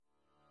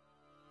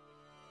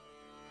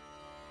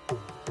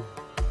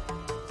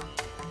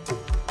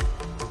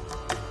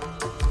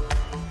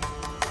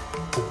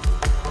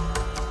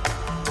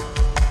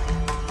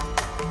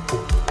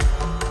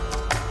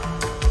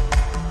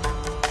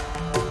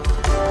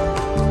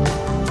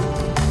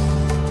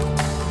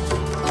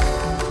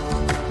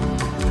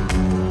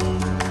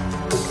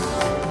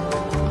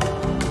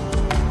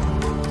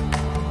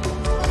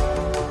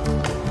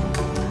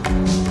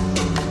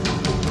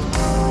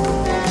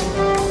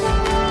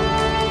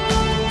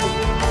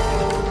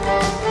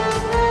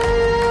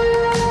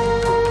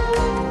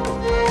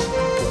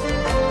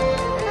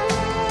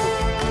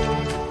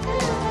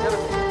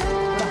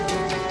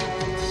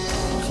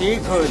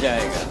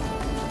जाएगा।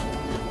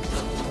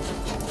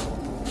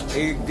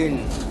 एक दिन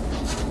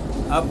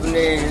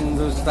अपने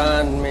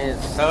हिंदुस्तान में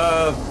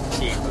सब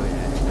ठीक हो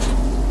जाएगा।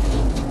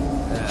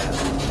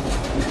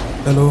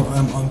 Hello,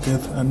 I'm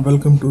Ankit and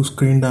welcome to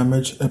Screen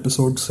Damage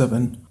episode 7.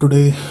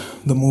 Today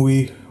the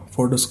movie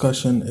for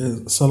discussion is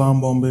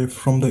Salaam Bombay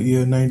from the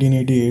year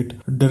 1988,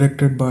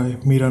 directed by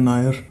Meera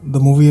Nair. The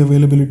movie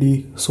availability,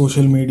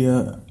 social media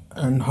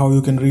and how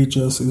you can reach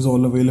us is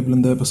all available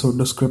in the episode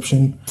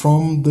description.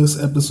 From this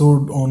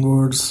episode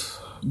onwards,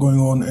 going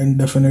on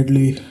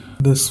indefinitely,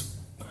 this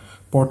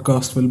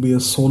podcast will be a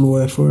solo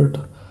effort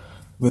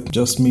with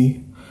just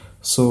me.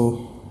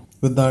 So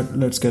with that,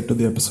 let's get to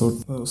the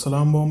episode.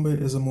 Salaam Bombay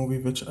is a movie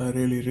which I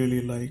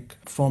really like.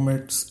 From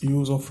its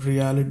use of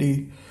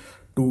reality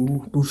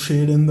to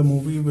shade in the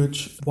movie,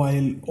 which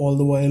all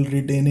the while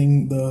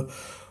retaining the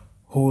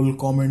whole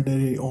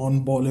commentary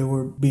on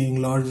Bollywood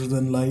being larger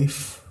than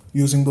life,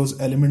 using those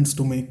elements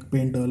to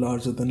paint a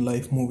larger than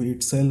life movie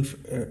itself.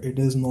 It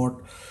is not.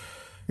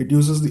 It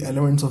uses the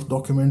elements of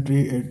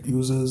documentary. It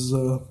uses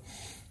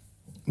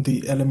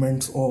the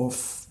elements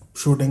of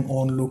shooting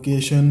on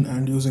location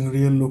and using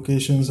real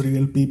locations,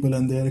 real people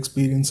and their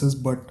experiences,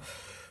 but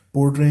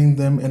portraying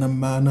them in a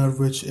manner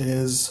which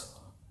is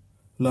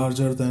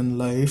larger than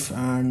life.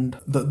 And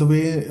the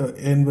way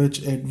in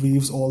which it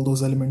weaves all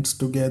those elements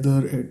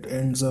together, it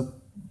ends up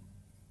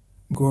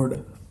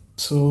good.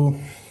 So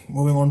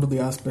moving on to the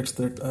aspects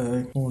that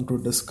I want to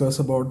discuss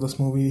about this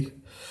movie.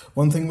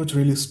 One thing which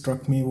really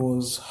struck me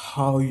was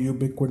how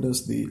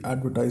ubiquitous the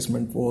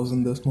advertisement was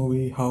in this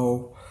movie,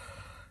 how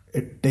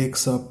it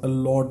takes up a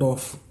lot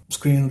of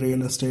screen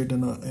real estate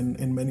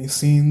in many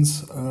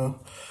scenes.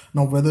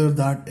 Now, whether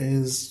that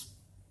is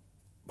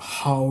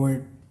how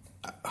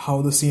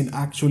the scene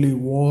actually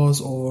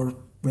was, or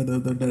whether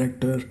the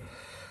director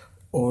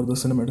or the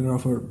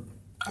cinematographer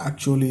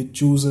actually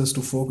chooses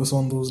to focus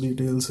on those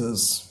details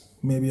is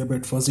maybe a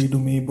bit fuzzy to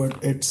me.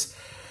 But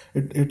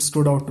it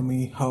stood out to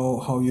me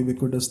how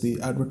ubiquitous the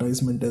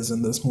advertisement is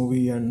in this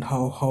movie, and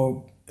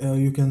how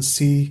you can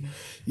see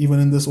even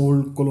in this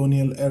old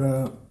colonial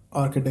era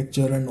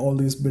architecture and all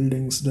these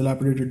buildings,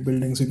 dilapidated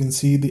buildings, you can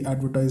see the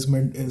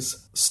advertisement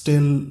is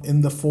still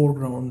in the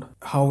foreground.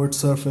 How it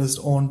surfaced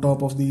on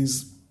top of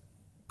these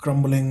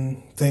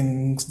crumbling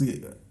things,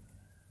 the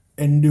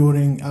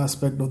enduring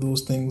aspect of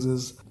those things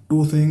is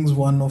two things,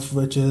 one of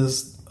which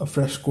is a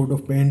fresh coat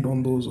of paint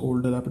on those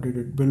old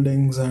dilapidated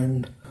buildings,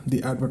 and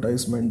the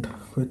advertisement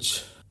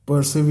which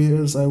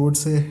perseveres. I would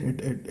say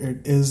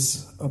it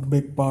is a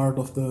big part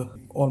of the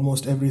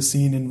almost every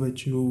scene in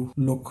which you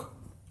look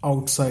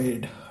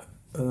outside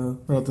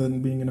rather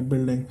than being in a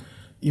building.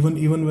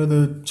 Even where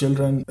the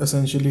children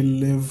essentially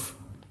live,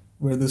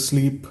 where they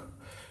sleep,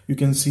 you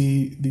can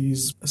see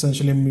these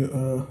essentially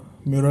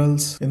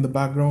murals in the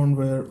background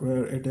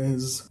where it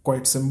is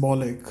quite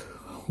symbolic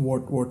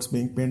what's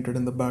being painted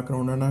in the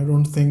background. And I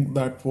don't think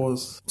that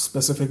was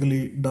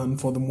specifically done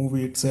for the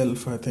movie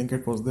itself. I think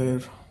it was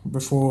there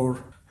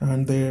before,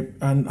 and the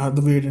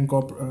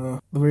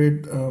way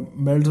it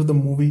melds with the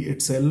movie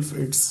itself.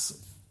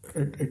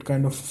 It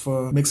kind of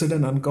makes it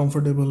an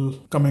uncomfortable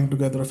coming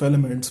together of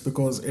elements,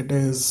 because it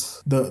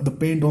is the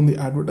paint on the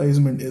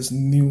advertisement is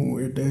new.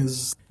 It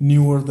is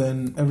newer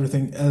than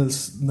everything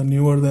else,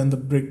 newer than the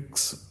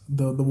bricks,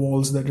 the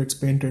walls that it's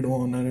painted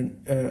on, and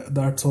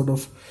that sort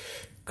of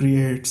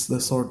creates the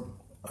sort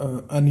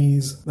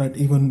unease that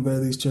even where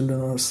these children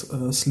are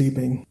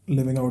sleeping,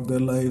 living out their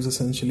lives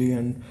essentially,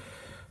 and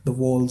the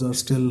walls are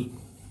still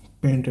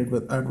painted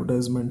with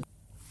advertisement.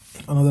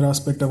 Another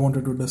aspect I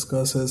wanted to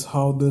discuss is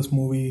how in this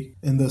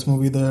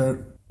movie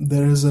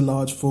there is a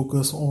large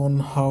focus on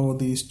how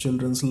these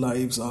children's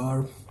lives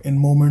are in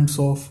moments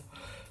of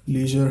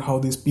leisure, how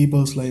these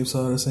people's lives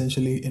are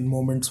essentially in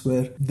moments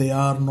where they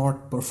are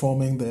not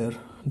performing their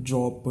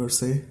job per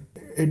se.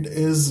 It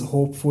is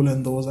hopeful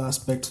in those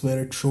aspects where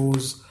it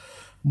shows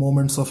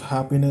moments of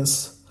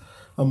happiness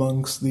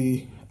amongst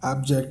the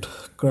abject,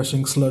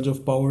 crushing sludge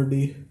of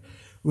poverty,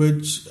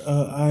 which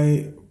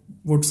I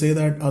would say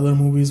that other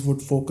movies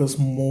would focus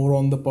more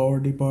on the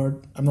poverty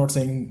part. I'm not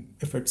saying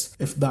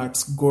if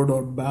that's good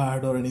or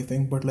bad or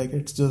anything, but like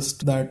it's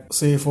just that,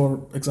 say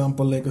for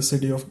example, like A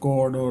City of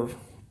God or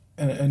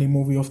any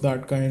movie of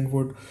that kind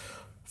would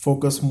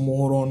focus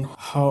more on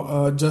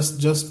how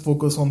just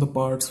focus on the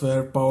parts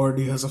where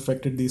poverty has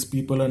affected these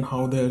people and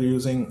how they're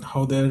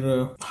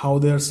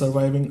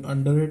surviving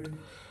under it.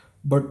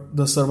 But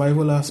the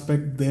survival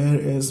aspect there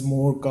is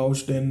more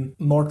couched in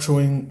not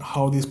showing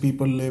how these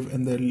people live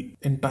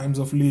in times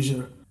of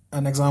leisure.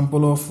 An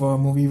example of a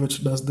movie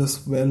which does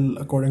this well,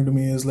 according to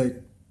me, is like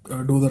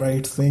Do the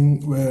Right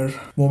Thing, where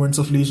moments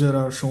of leisure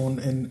are shown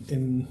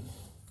in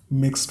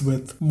mixed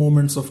with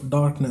moments of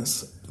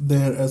darkness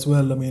there as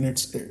well. I mean,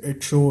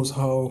 it shows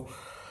how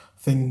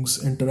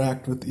things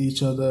interact with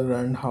each other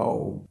and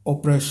how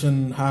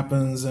oppression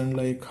happens and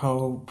like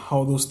how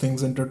those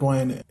things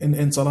intertwine.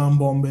 In Salam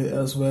Bombay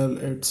as well,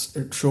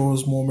 it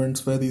shows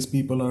moments where these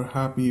people are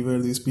happy, where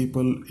these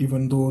people,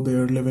 even though they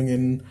are living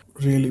in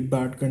really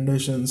bad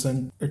conditions,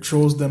 and it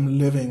shows them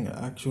living.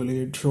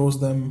 Actually, it shows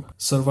them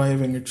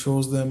surviving. It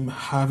shows them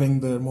having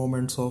their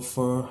moments of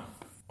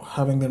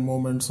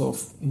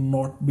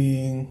not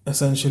being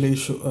essentially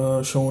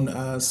shown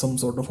as some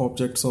sort of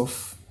objects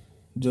of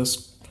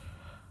just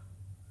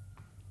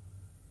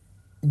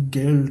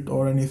guilt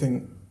or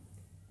anything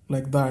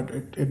like that.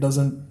 It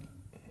doesn't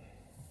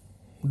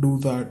do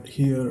that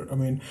here. I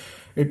mean,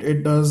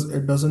 it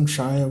doesn't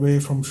shy away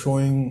from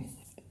showing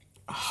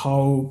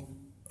how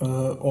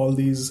all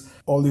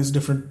these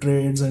different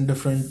trades and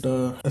different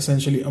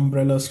essentially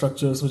umbrella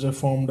structures which are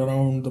formed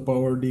around the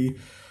poverty,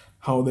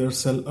 how they're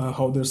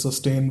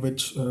sustained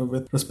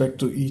with respect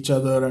to each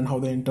other, and how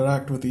they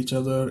interact with each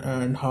other,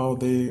 and how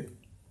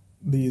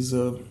these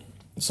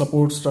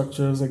support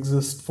structures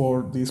exist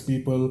for these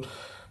people,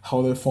 how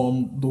they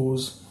form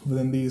those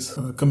within these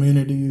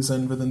communities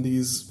and within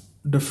these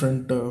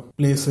different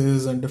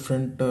places and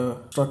different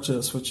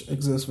structures which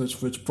exist,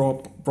 which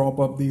prop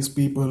up these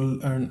people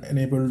and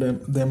enable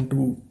them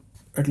to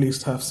at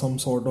least have some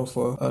sort of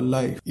a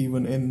life,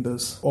 even in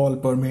this all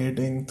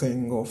permeating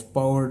thing of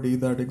poverty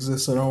that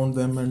exists around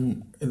them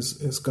and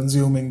is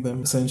consuming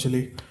them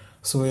essentially.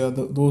 So yeah,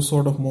 those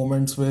sort of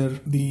moments where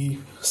the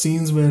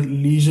scenes where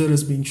leisure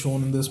is being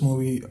shown in this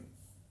movie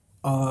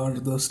are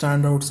the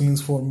standout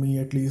scenes for me,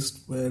 at least,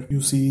 where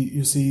you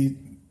see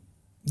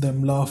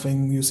them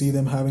laughing, you see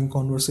them having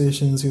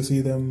conversations, you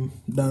see them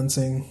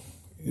dancing,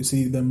 you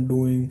see them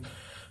doing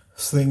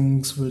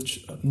things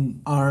which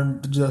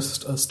aren't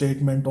just a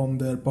statement on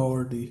their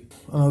poverty.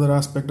 Another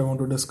aspect I want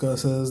to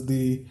discuss is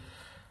the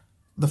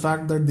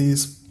fact that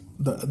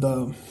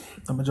the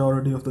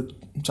majority of the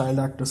child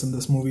actors in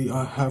this movie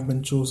have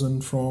been chosen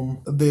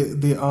from,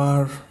 they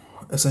are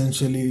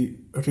essentially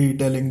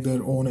retelling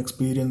their own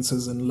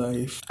experiences in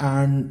life,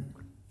 and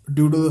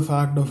due to the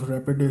fact of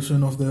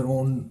repetition of their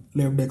own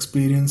lived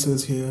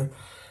experiences here,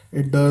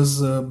 it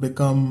does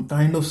become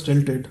kind of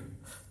stilted.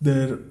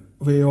 Their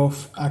way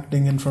of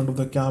acting in front of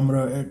the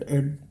camera,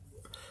 it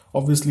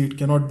obviously it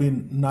cannot be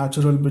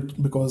natural,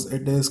 because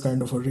it is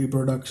kind of a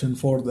reproduction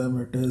for them.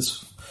 It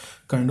is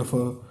kind of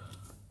a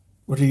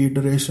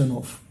reiteration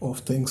of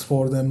things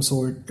for them,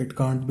 so it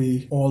can't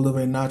be all the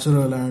way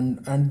natural,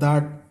 and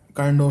that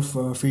kind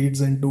of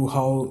feeds into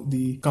how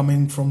the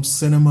coming from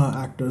cinema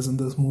actors in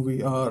this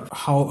movie are,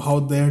 how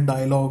their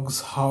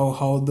dialogues,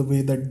 how the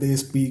way that they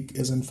speak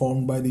is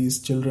informed by these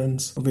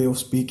children's way of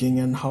speaking,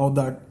 and how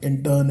that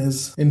in turn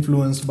is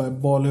influenced by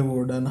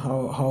Bollywood, and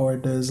how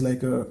it is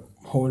like a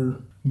whole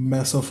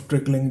mess of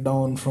trickling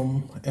down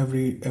from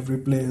every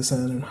place,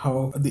 and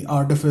how the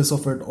artifice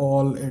of it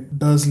all, it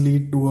does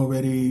lead to a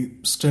very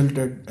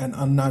stilted and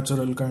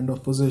unnatural kind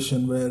of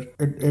position where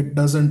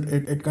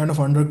it kind of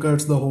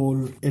undercuts the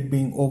whole it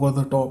being too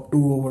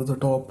over the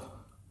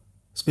top.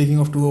 Speaking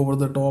of too over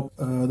the top,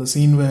 the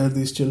scene where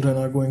these children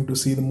are going to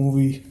see the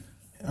movie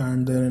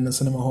and they're in a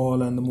cinema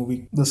hall, and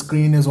the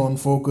screen is on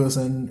focus,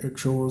 and it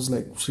shows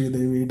like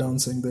Sridevi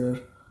dancing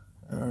there,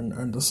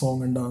 and the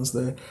song and dance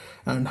there,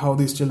 and how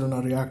these children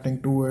are reacting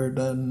to it,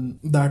 and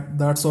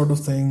that sort of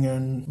thing.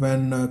 And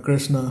when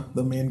Krishna,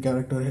 the main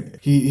character,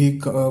 he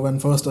when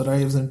first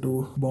arrives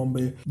into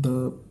Bombay,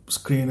 the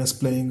screen is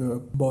playing a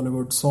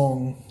Bollywood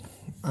song,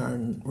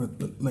 and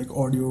with like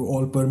audio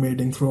all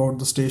permeating throughout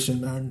the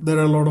station. And there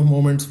are a lot of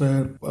moments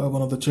where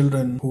one of the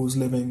children who's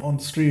living on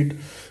the street,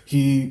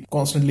 he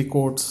constantly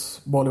quotes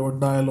Bollywood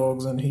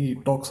dialogues, and he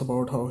talks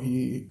about how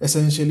he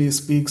essentially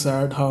speaks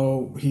at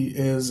how he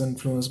is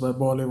influenced by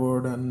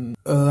Bollywood, and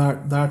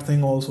that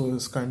thing also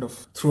is kind of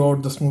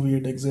throughout this movie.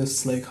 It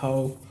exists, like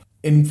how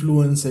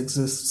influence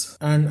exists,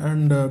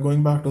 and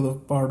going back to the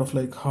part of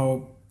like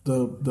how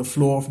the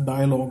flow of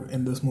dialogue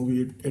in this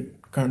movie, it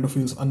kind of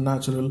feels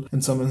unnatural in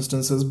some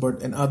instances,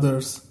 but in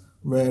others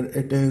where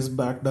it is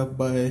backed up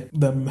by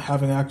them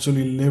having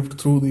actually lived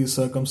through these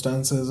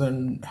circumstances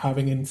and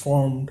having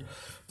informed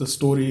the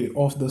story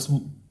of this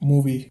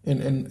movie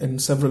in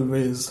several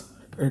ways,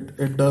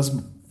 it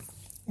does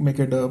make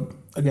it a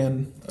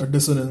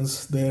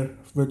dissonance there,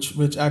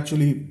 which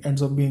actually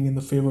ends up being in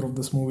the favor of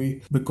this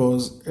movie,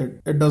 because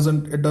it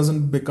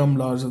doesn't become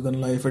larger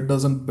than life. It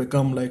doesn't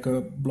become like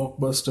a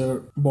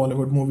blockbuster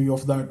Bollywood movie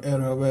of that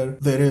era where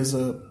there is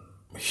a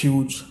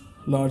huge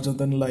larger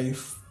than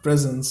life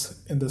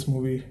presence in this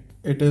movie.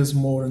 It is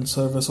more in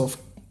service of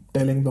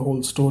telling the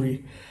whole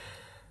story,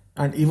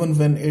 and even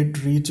when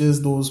it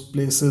reaches those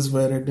places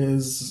where it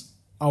is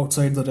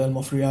outside the realm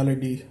of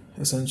reality,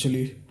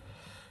 essentially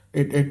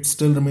it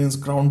still remains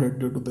grounded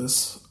due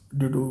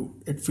to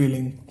it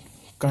feeling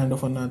kind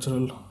of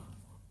unnatural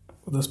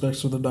with respect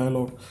to the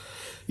dialogue.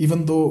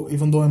 Even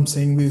though I'm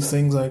saying these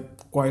things, I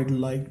quite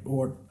liked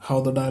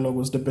how the dialogue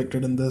was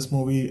depicted in this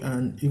movie,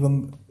 and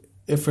even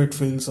if it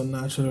feels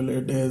unnatural,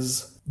 it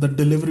is the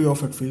delivery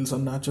of it feels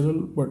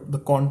unnatural, but the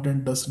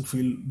content doesn't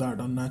feel that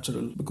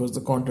unnatural because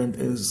the content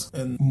is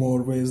in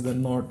more ways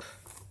than not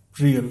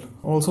real.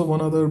 Also,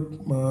 one other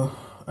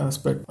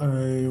aspect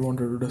I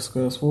wanted to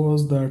discuss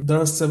was that there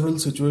are several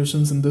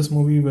situations in this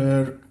movie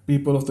where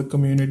people of the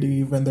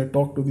community, when they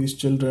talk to these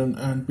children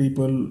and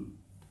people,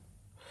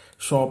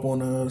 shop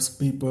owners,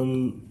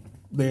 people,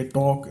 they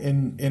talk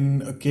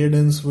in a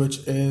cadence which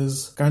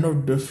is kind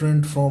of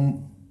different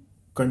from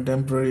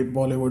contemporary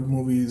Bollywood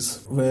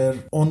movies, where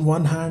on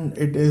one hand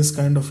it is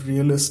kind of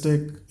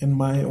realistic in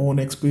my own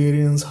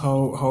experience,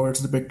 how it's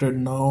depicted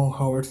now,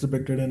 how it's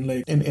depicted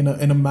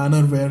in a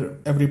manner where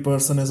every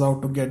person is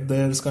out to get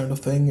theirs kind of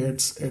thing.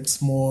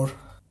 It's more,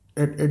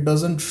 it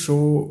doesn't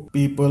show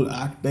people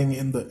acting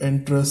in the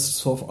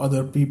interests of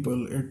other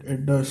people.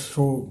 It does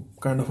show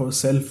kind of a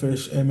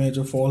selfish image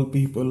of all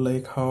people,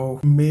 like how,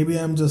 maybe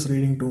I'm just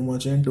reading too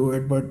much into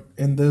it, but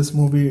in this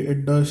movie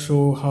it does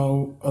show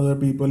how other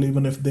people,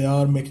 even if they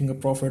are making a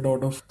profit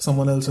out of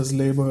someone else's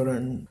labor,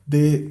 and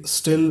they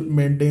still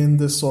maintain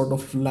this sort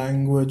of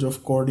language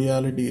of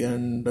cordiality,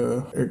 and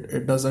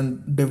it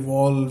doesn't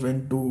devolve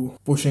into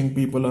pushing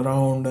people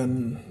around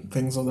and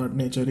things of that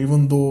nature.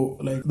 Even though,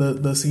 like,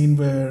 the scene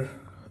where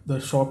the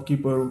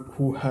shopkeeper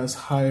who has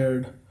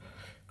hired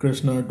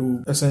Krishna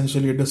to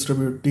essentially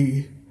distribute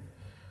tea,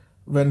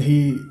 when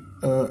he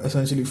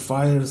essentially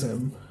fires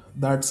him,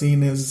 that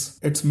scene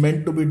it's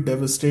meant to be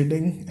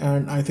devastating,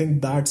 and I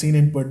think that scene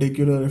in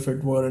particular, if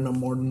it were in a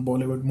modern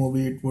Bollywood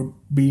movie, it would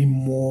be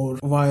more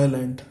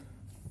violent,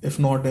 if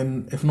not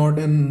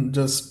in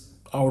just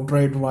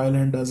outright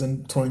violent as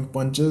in throwing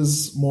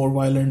punches, more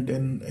violent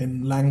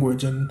in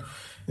language and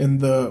in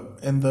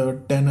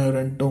the tenor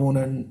and tone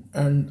and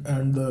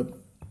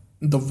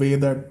the way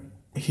that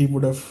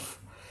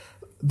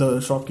the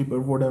shopkeeper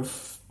would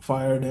have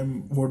fired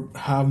him would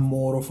have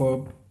more of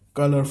a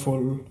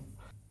colorful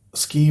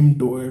scheme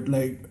to it,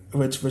 like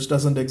which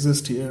doesn't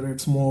exist here.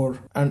 It's more,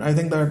 and I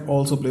think that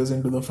also plays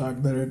into the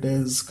fact that it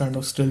is kind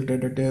of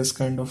stilted, it is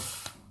kind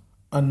of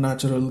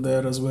unnatural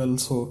there as well.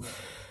 So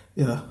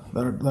yeah,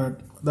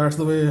 that's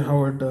the way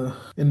how it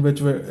in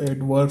which way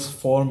it works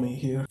for me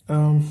here.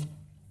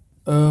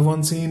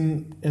 One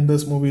scene in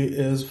this movie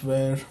is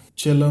where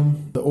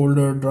Chilam, the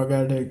older drug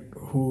addict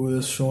who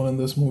is shown in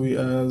this movie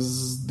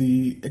as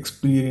the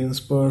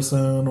experienced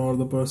person, or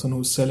the person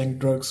who's selling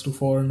drugs to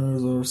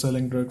foreigners or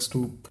selling drugs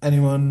to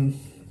anyone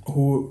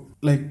who,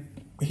 like,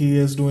 he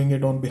is doing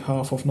it on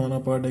behalf of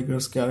Nana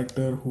Patekar's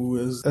character, who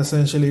is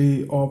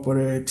essentially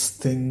operates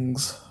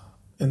things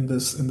in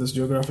this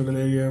geographical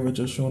area which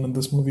is shown in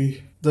this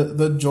movie.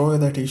 The joy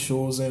that he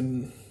shows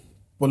in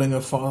pulling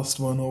a fast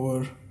one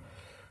over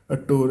a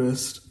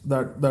tourist,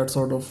 that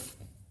sort of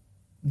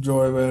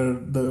joy where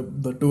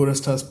the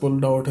tourist has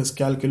pulled out his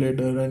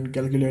calculator and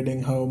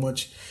calculating how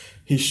much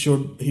he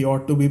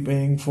ought to be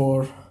paying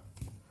for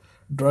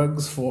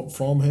drugs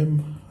from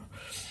him,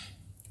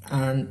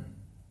 and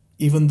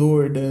even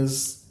though it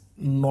is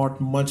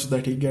not much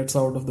that he gets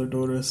out of the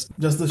tourist,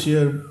 just the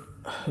sheer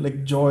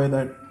like joy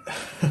that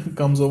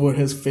comes over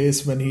his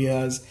face when he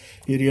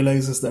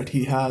realizes that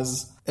he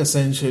has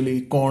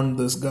essentially conned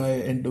this guy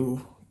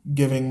into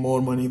giving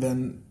more money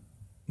than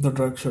the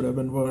drug should have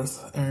been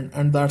worth,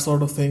 and that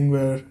sort of thing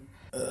where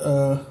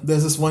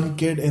there's this one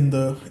kid in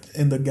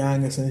the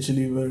gang,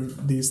 essentially, where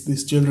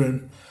these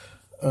children,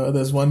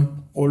 there's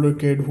one older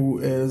kid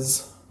who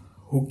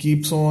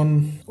keeps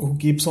on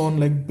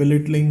like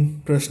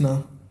belittling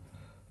Krishna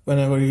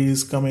whenever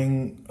he's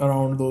coming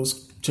around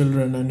those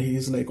children, and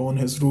he's like on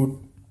his route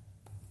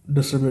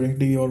distributing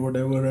tea or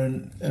whatever,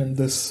 and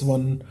this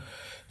one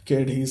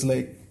kid, he's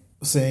like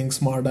saying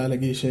smart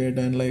alecky shit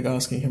and like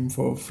asking him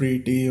for free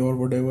tea or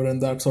whatever,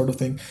 and that sort of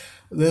thing.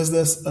 There's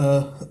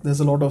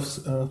a lot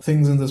of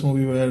things in this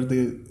movie where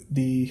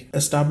the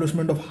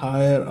establishment of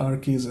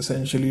hierarchies,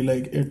 essentially,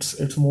 like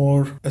it's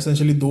more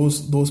essentially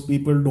those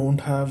people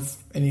don't have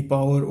any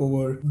power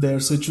over their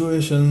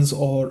situations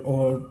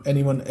or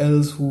anyone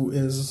else who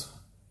is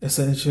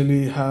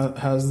essentially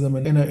has them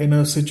in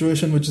a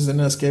situation which is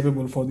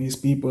inescapable for these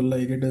people.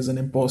 Like it is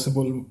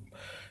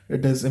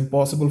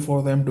impossible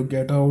for them to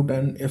get out,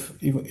 and if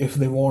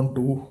they want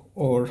to,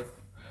 or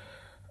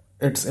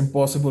it's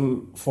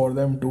impossible for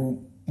them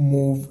to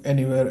move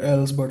anywhere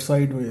else but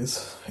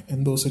sideways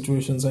in those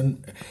situations.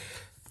 And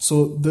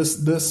so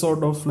this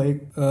sort of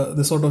like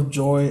this sort of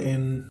joy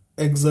in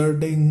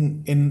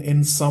exerting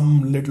in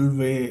some little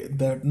way,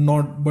 that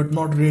not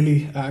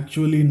really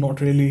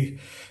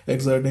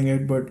exerting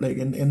it, but like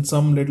in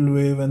some little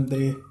way, when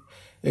they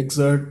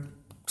exert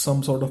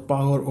some sort of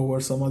power over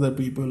some other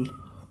people,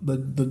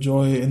 the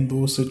joy in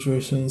those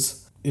situations,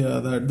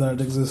 that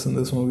exists in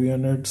this movie,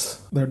 and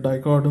that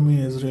dichotomy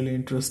is really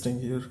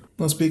interesting here.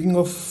 Now, speaking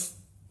of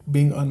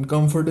being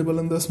uncomfortable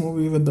in this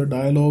movie with the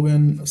dialogue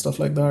and stuff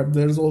like that,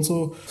 there's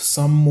also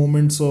some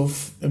moments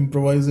of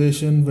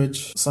improvisation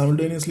which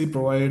simultaneously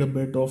provide a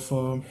bit of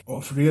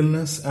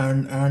realness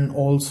and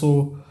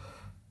also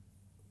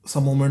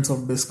some moments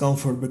of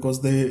discomfort,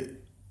 because they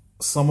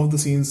some of the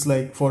scenes,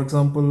 like for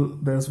example,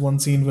 there's one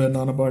scene where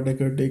Nana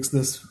Patekar takes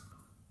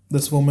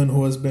this woman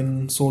who has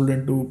been sold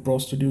into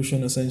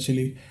prostitution,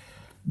 essentially,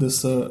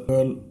 this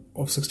girl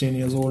of 16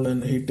 years old,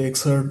 and he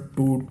takes her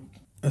to,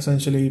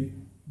 essentially,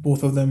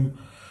 both of them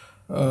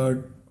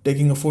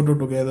taking a photo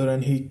together,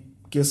 and he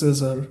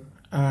kisses her,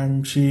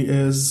 and she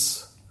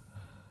is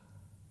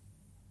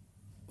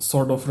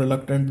sort of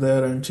reluctant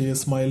there, and she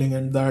is smiling,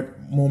 and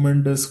that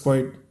moment is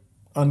quite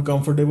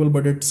uncomfortable.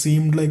 But it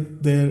seemed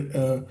like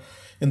there,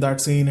 in that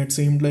scene, it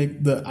seemed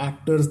like the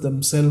actors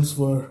themselves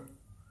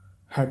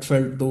had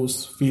felt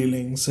those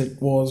feelings.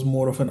 It was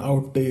more of an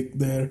outtake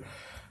there,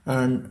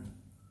 and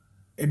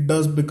it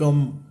does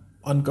become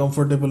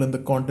uncomfortable in the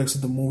context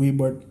of the movie,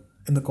 but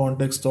in the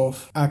context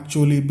of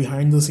actually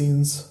behind the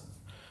scenes,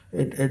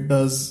 it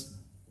does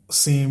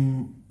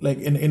seem like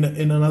in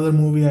another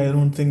movie, I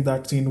don't think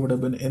that scene would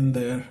have been in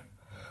there.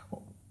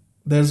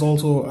 There's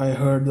also, I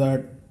heard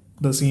that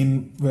the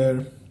scene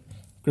where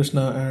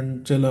Krishna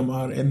and Chilam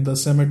are in the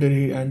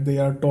cemetery and they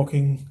are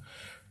talking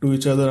to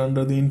each other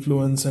under the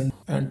influence, and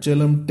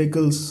Chilam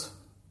tickles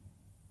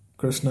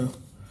Krishna,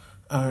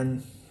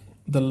 and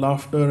the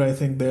laughter, I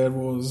think, there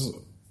was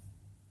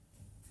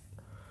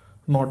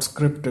not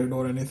scripted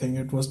or anything.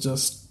 It was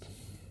just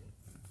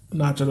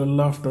natural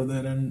laughter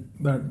there, and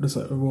that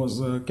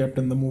was kept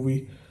in the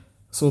movie.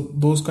 So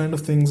those kind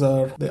of things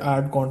they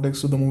add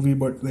context to the movie,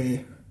 but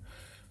they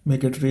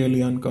make it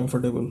really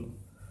uncomfortable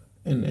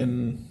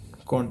in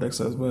context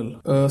as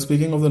well.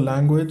 Speaking of the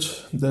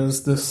language,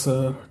 there's this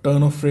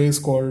turn of phrase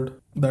called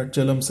that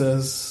Chilam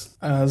says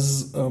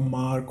as a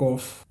mark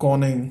of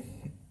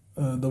conning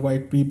the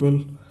white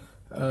people,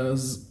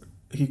 as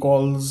he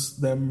calls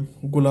them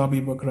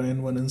Gulabi Bakra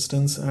in one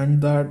instance,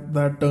 and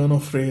that turn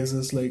of phrase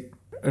is like,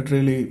 it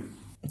really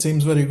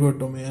seems very good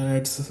to me, and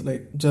it's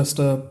like just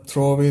a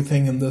throwaway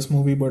thing in this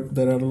movie, but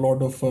there are a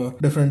lot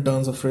of different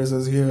turns of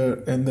phrases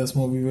here in this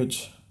movie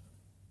which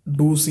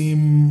do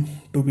seem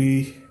to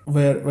be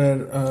where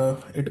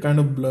it kind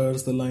of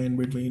blurs the line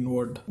between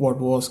what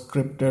was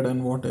scripted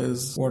and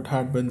what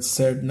had been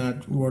said,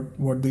 and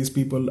what these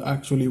people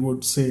actually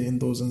would say in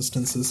those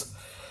instances.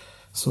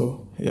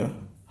 So yeah.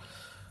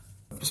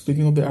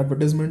 Speaking of the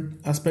advertisement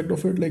aspect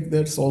of it, like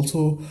there's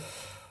also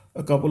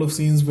a couple of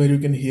scenes where you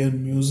can hear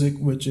music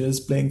which is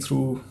playing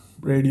through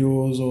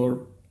radios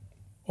or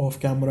off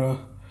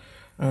camera,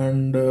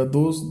 and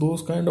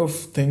those kind of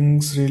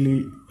things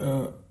really,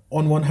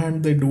 on one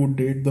hand, they do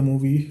date the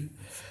movie.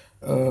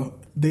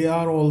 They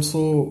are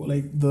also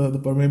like the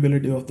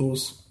permeability of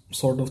those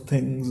sort of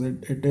things.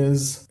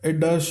 It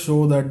does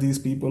show that these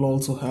people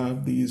also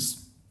have these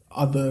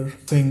other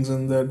things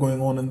and they're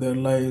going on in their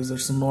lives.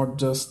 It's not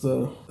just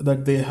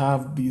that they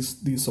have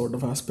these sort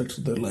of aspects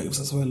of their lives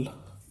as well.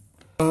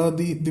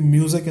 The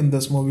music in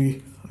this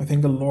movie, I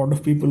think a lot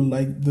of people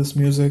like this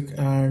music,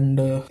 and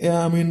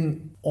I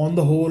mean, on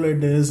the whole,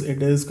 it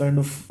is kind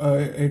of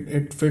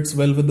it fits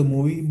well with the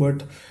movie,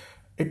 but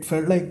it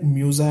felt like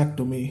Muzak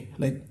to me,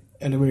 like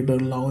elevator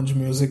lounge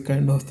music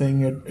kind of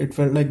thing. It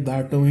felt like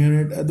that to me,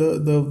 and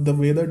the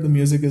way that the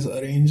music is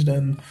arranged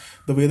and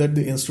the way that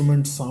the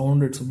instruments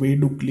sound, it's way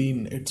too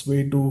clean. It's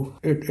way too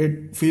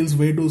it feels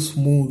way too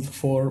smooth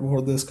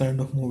for this kind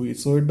of movie.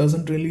 So it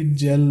doesn't really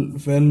gel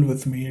well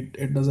with me.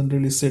 It doesn't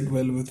really sit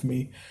well with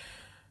me.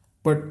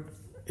 But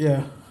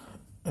yeah,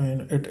 I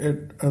mean,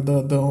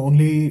 the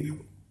only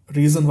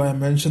reason why I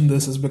mentioned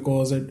this is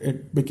because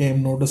it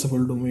became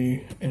noticeable to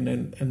me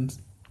in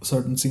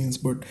certain scenes.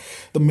 But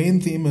the main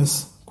theme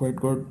is quite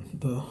good,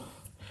 the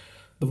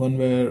one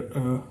where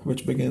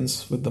which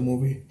begins with the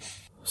movie.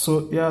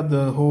 So yeah,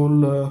 the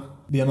whole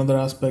the another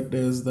aspect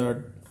is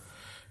that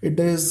it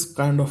is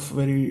kind of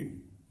very,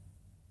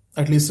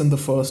 at least in the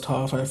first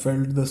half, I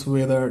felt this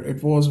way, that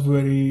it was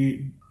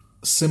very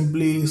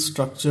simply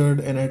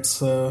structured in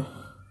its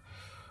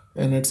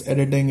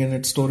editing, in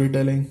its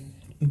storytelling,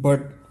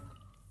 but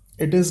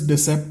it is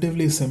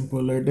deceptively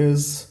simple. It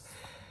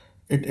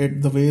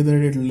the way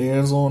that it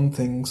layers on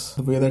things,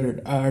 the way that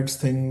it adds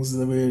things,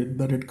 the way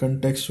that it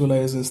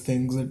contextualizes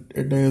things,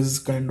 it is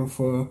kind of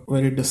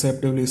very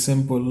deceptively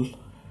simple,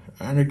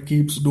 and it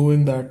keeps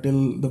doing that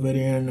till the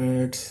very end,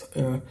 and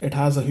it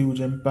has a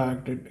huge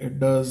impact. It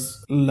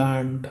does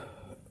land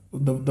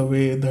the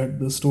way that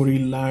the story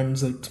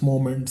lands its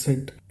moments.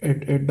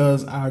 It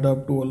does add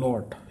up to a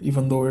lot,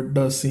 even though it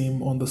does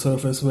seem on the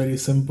surface very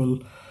simple.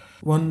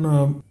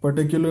 One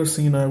particular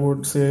scene I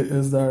would say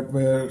is that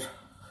where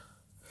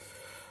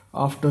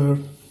after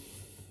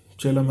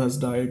Chilam has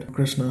died,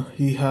 Krishna,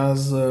 he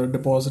has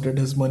deposited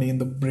his money in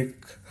the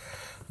brick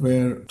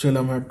where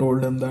Chilam had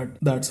told him that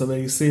that's a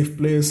very safe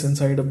place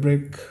inside a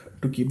brick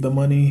to keep the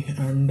money.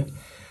 And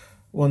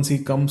once he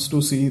comes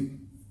to see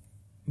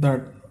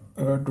that,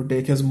 to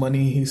take his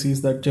money, he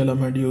sees that Chilam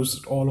had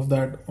used all of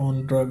that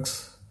on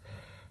drugs,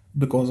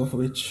 because of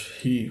which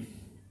he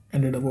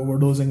ended up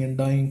overdosing and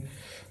dying.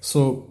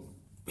 So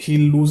he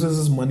loses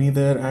his money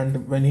there,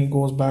 and when he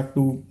goes back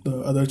to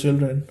the other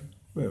children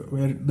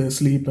where they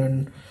sleep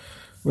and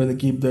where they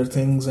keep their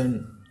things,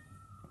 and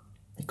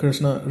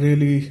Krishna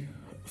really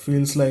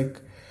feels like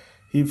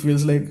He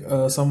feels like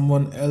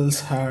someone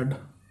else had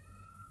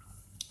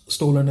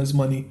stolen his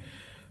money.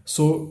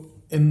 So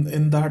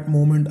in that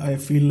moment, I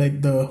feel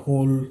like the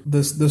whole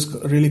this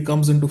really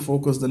comes into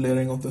focus, the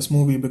layering of this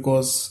movie,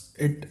 because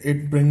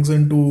it brings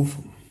into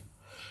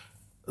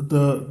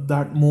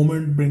that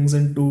moment brings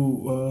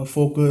into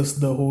focus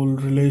the whole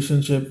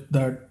relationship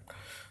that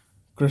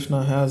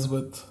Krishna had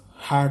with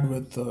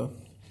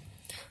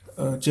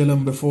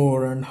Chilam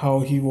before, and how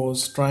he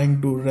was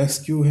trying to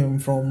rescue him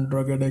from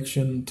drug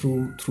addiction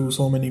through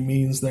so many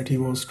means, that he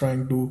was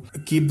trying to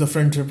keep the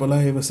friendship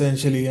alive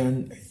essentially.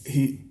 And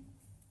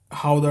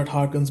how that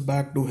harkens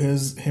back to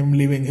him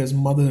leaving his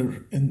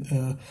mother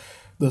in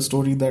the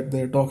story that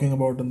they're talking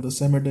about in the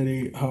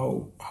cemetery,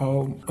 how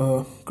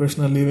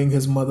Krishna leaving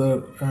his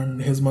mother and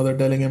his mother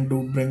telling him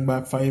to bring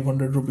back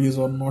 500 rupees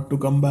or not to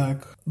come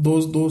back.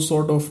 Those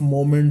sort of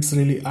moments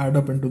really add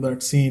up into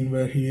that scene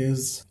where he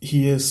is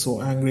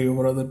so angry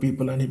over other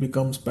people, and he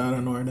becomes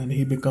paranoid, and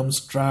he becomes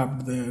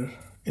trapped there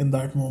in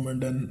that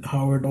moment, and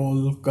how it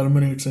all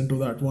culminates into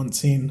that one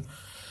scene.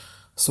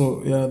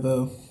 So yeah,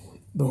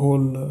 the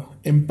whole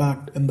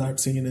impact in that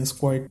scene is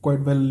quite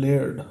well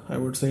layered. I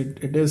would say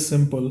it is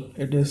simple.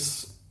 It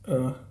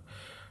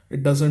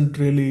doesn't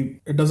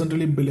really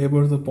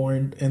belabor the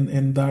point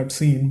in that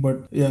scene.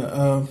 But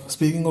yeah,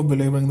 speaking of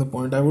belaboring the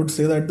point, I would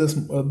say that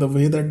the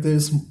way that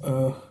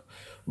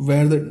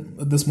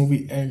this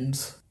movie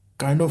ends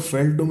kind of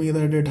felt to me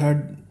that it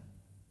had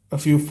a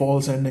few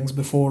false endings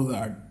before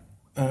that,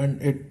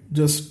 and it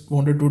just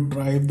wanted to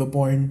drive the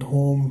point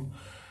home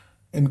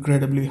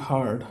incredibly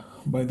hard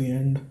by the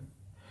end.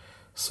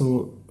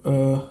 So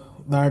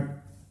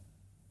that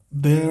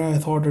there, I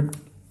thought it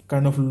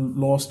kind of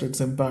lost its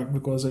impact,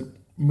 because it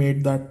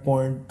made that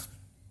point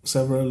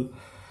several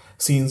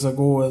scenes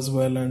ago as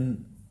well,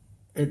 and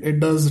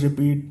it does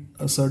repeat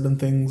certain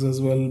things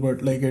as well.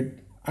 But like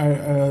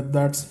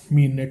that's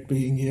me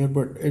nitpicking here,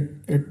 but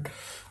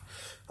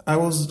I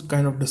was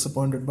kind of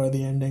disappointed by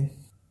the ending.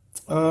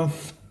 The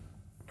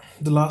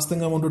last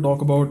thing I want to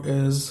talk about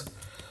is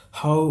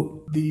how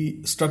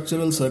the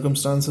structural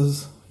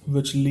circumstances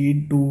which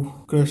lead to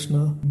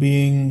Krishna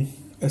being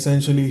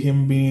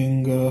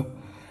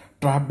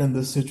trapped in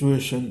this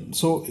situation.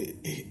 So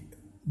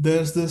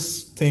there's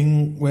this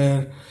thing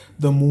where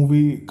the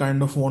movie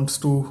kind of wants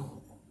to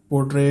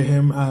portray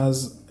him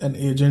as an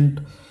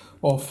agent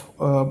of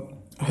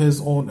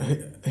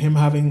him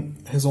having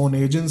his own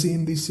agency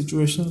in these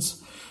situations,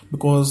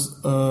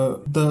 because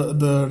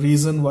the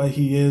reason why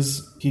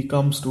he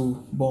comes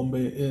to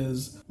Bombay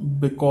is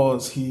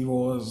because he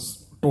was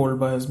told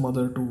by his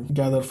mother to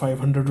gather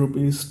 500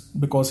 rupees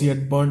because he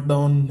had burnt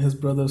down his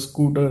brother's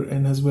scooter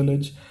in his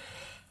village.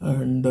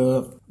 And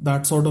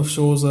that sort of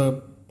shows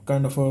a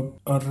kind of a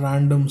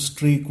random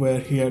streak where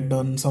he had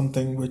done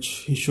something which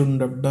he shouldn't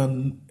have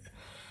done.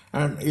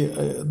 And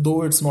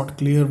though it's not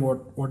clear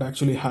what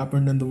actually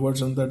happened in the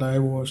version that I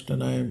watched,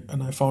 and I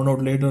found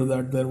out later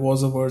that there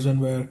was a version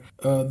where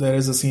there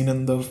is a scene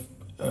in the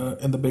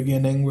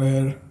beginning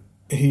where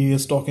he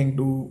is talking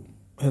to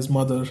his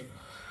mother,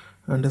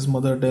 and his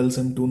mother tells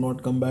him to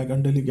not come back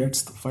until he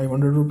gets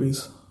 500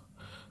 rupees.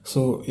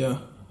 So yeah,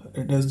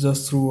 it is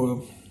just through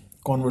a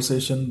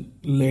conversation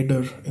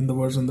later in the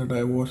version that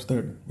I watched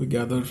that we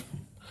gather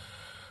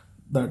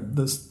that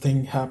this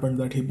thing happened,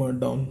 that he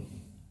burned down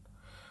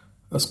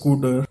a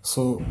scooter.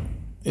 So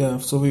yeah,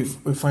 so we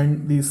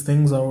find these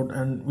things out,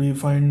 and we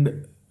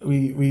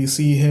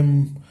see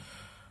him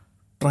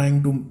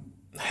trying to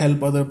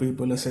help other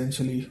people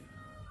essentially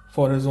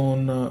for his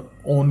own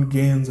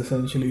gains.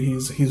 Essentially,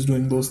 he's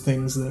doing those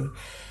things there,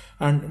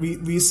 and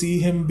we see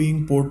him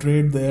being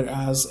portrayed there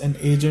as an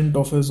agent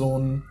of his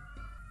own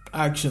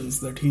actions,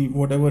 that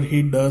whatever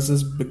he does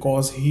is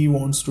because he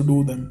wants to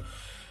do them.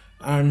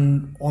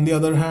 And on the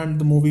other hand,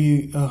 the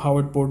movie how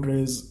it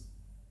portrays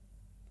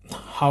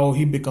how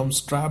he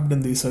becomes trapped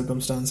in these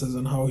circumstances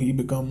and how he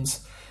becomes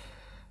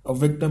a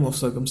victim of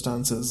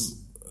circumstances.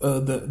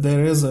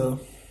 There is a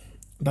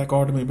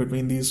dichotomy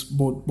between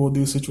both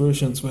these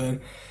situations, where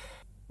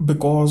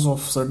because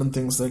of certain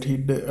things that he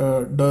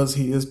does,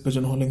 he is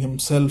pigeonholing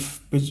himself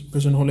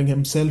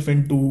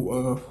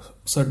into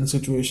certain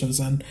situations,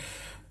 and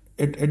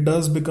it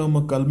does become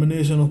a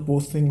culmination of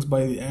both things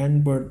by the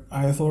end. But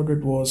I thought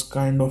it was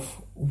kind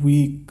of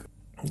weak.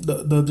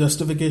 The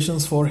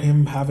justifications for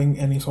him having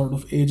any sort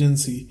of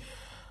agency,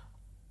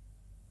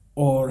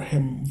 or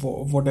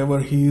whatever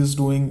he is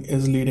doing,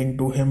 is leading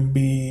to him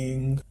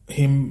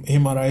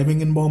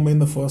arriving in Bombay in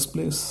the first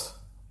place.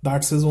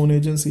 That's his own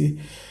agency.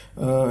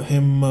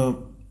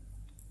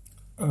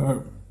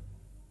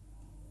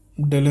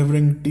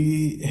 Delivering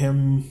tea,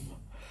 him,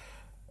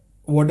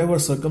 whatever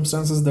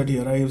circumstances that he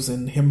arrives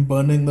in, him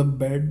burning the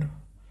bed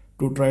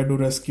to try to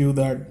rescue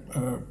that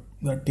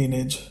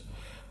teenage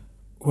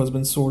who has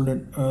been sold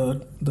in,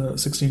 the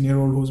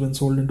 16-year-old who's been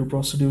sold into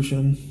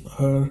prostitution,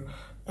 her,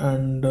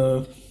 and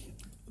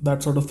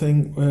that sort of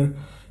thing, where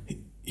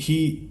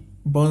he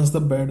burns the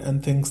bed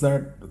and thinks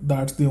that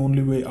that's the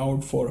only way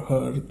out for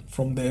her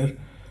from there,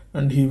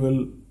 and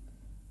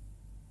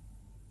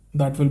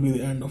that will be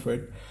the end of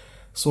it.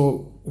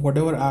 So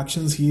whatever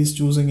actions he is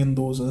choosing in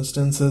those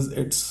instances,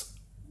 it's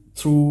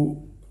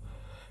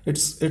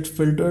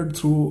filtered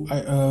through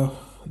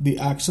the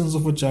actions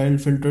of a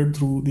child, filtered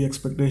through the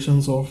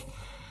expectations of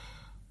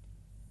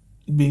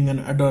being an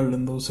adult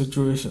in those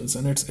situations.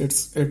 And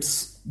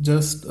it's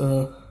just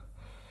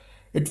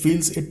it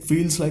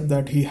feels like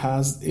that he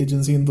has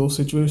agency in those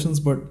situations,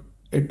 but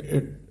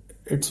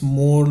it's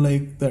more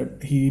like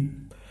that he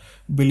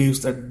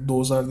believes that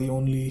those are the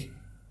only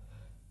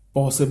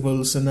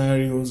possible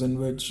scenarios in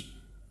which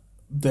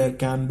there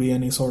can be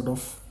any sort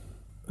of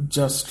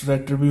just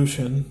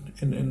retribution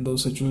in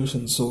those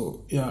situations.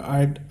 So yeah,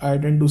 I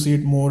tend to see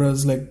it more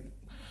as like,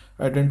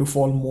 I tend to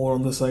fall more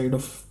on the side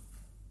of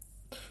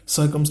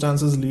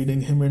circumstances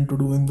leading him into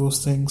doing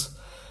those things,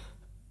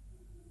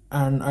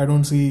 and I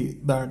don't see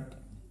that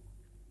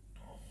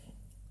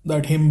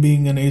him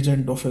being an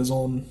agent of his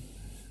own,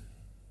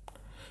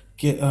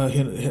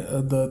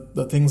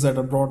 the things that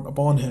are brought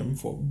upon him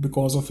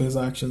because of his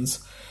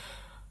actions.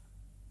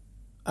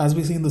 As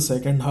we see in the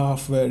second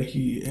half, where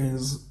he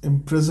is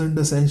imprisoned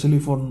essentially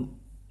for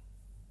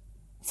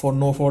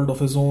no fault of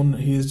his own,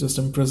 he is just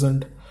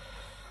imprisoned,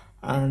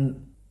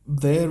 and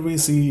there we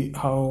see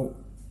how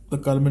the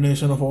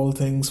culmination of all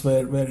things,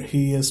 where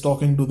he is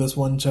talking to this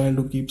one child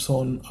who keeps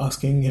on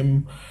asking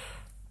him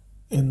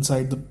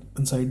inside the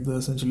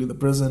essentially the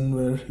prison,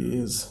 where he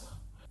is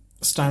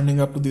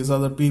standing up to these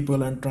other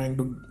people and trying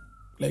to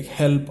like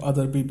help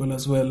other people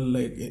as well,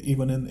 like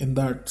even in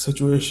that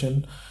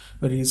situation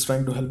where he's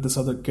trying to help this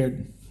other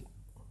kid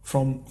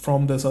from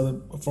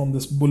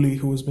this bully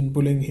who has been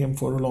bullying him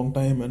for a long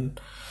time. And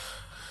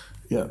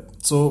yeah,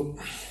 so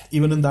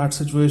even in that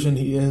situation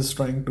he is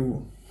trying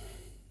to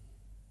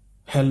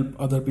help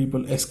other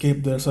people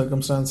escape their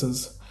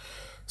circumstances.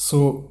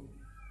 So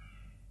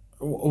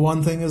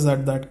one thing is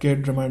that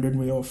kid reminded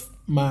me of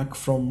Mac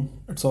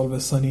from It's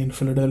Always Sunny in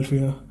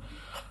Philadelphia.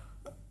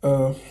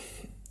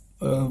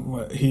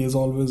 He is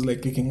always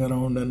like kicking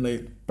around and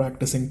like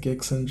practicing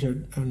kicks and shit,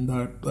 and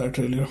that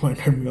really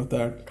reminded me of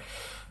that.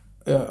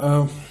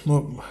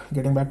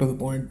 Getting back to the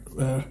point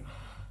where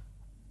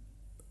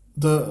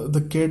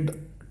the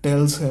kid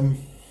tells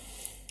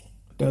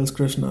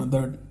Krishna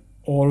that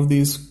all of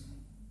these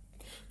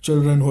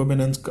children who have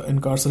been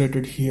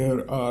incarcerated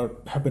here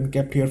have been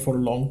kept here for a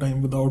long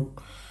time without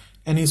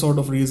any sort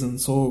of reason.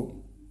 So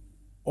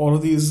all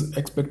of these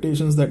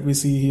expectations that we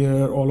see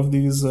here, all of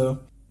these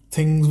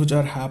things which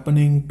are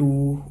happening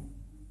to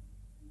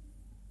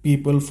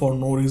people for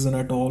no reason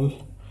at all,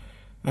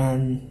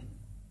 and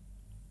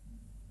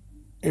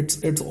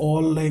it's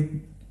all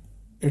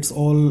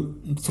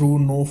through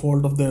no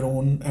fault of their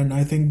own. And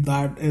I think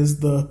that is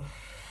the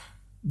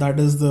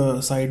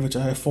side which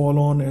I fall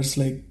on. It's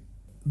like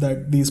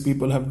that these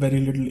people have very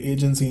little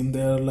agency in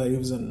their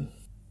lives, and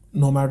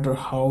no matter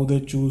how they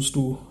choose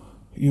to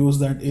use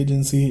that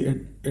agency,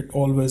 it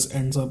always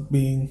ends up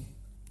being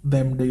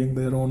them digging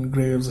their own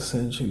graves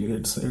essentially.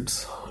 It's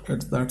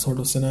that sort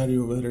of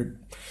scenario where it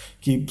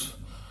keeps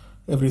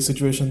every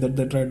situation that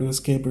they try to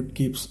escape, it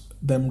keeps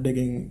them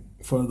digging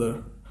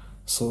further.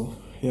 So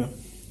yeah,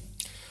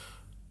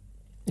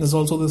 there's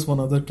also this one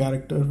other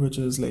character which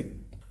is like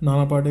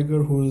Nana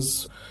Patekar,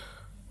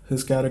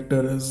 his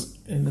character is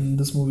in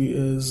this movie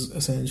is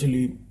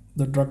essentially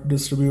the drug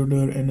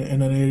distributor in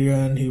an area,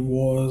 and he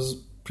was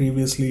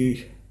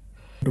previously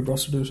to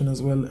prostitution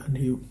as well. And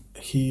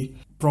he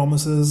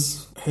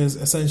promises his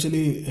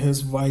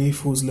wife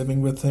who's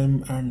living with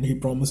him, and he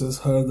promises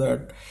her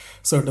that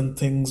certain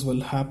things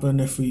will happen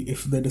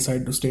if they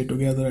decide to stay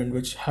together, and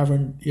which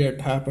haven't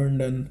yet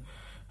happened. And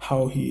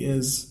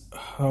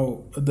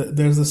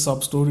there's a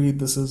sub story.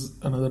 This is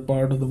another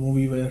part of the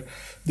movie where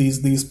these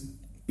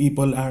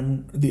people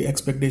and the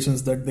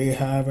expectations that they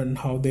have, and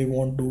how they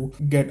want to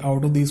get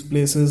out of these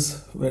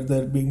places where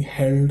they're being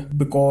held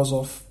because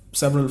of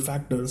several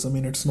factors. I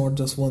mean, it's not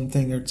just one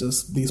thing, it's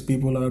just these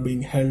people are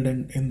being held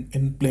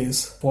in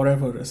place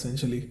forever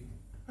essentially,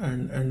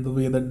 and the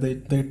way that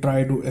they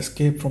try to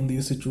escape from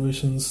these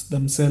situations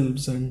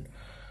themselves, and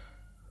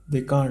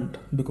they can't,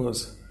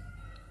 because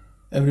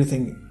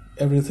everything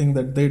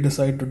that they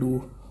decide to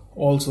do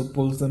also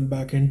pulls them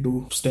back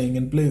into staying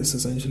in place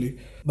essentially.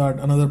 That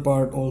another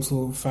part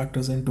also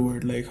factors into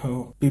it, like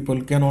how people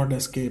cannot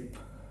escape.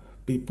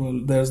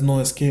 There's no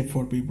escape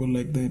for people.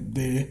 Like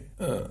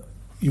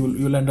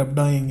you'll end up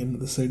dying in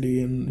the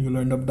city, and you'll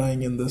end up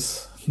dying in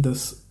this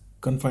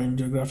confined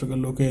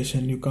geographical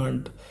location. You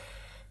can't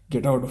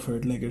get out of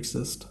it. Like, it's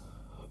just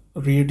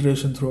a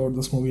reiteration throughout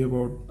this movie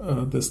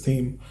about this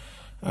theme.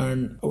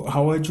 And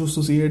how I choose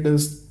to see it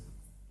is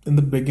in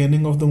the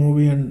beginning of the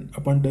movie and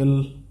up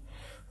until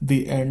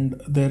the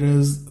end, there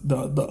is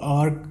the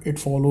arc it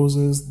follows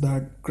is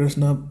that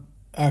Krishna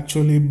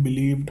actually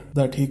believed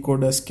that he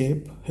could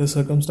escape his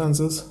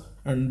circumstances,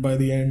 and by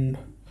the end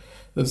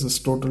there's this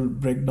total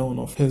breakdown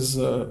of his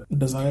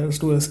desires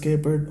to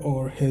escape it,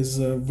 or his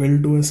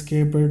will to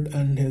escape it,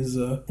 and his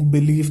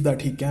belief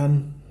that he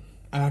can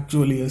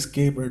actually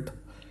escape it.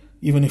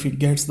 Even if he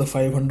gets the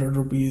 500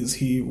 rupees,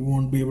 he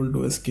won't be able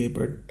to escape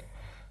it.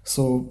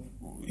 So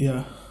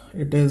yeah,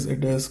 it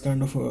is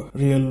kind of a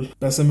real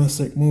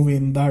pessimistic movie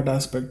in that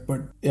aspect.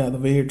 But yeah, the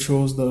way it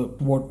shows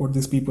what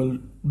these people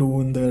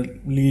do in their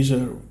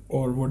leisure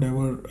or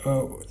whatever,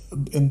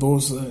 in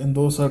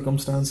those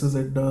circumstances,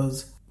 it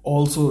does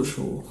also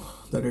show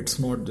that it's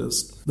not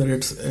just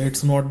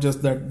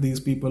that these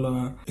people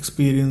are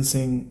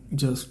experiencing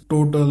just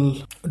total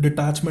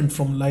detachment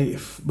from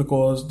life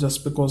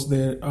because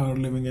they are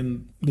living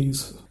in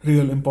these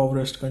real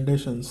impoverished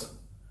conditions.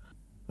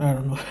 I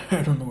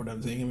don't know what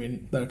I'm saying. I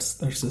mean, that's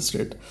just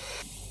it.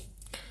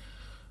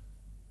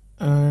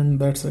 And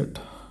that's it.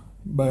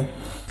 Bye.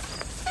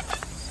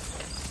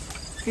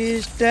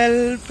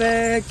 Pistol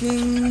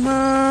packing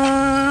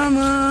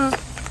mama,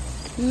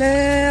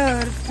 lay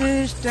her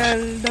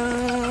pistol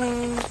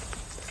down.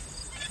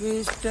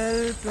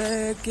 Pistol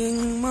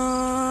packing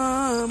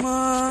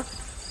mama,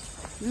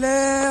 lay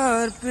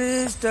her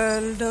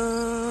pistol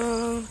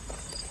down.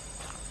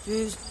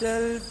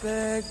 Pistol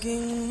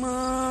packing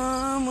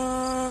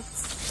mama,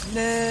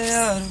 lay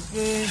her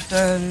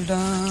pistol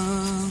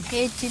down.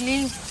 Hey chilli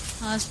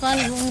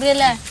आसपास घूम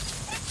रेला है।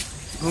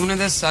 घूमने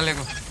दे साले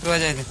को, तू आ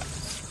जाए थे।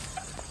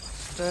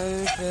 Pistol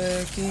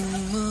packing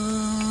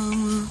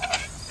mama,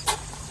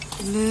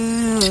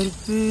 lay her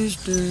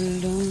pistol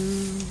down.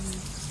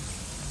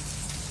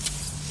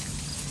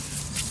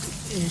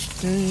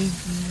 Pistol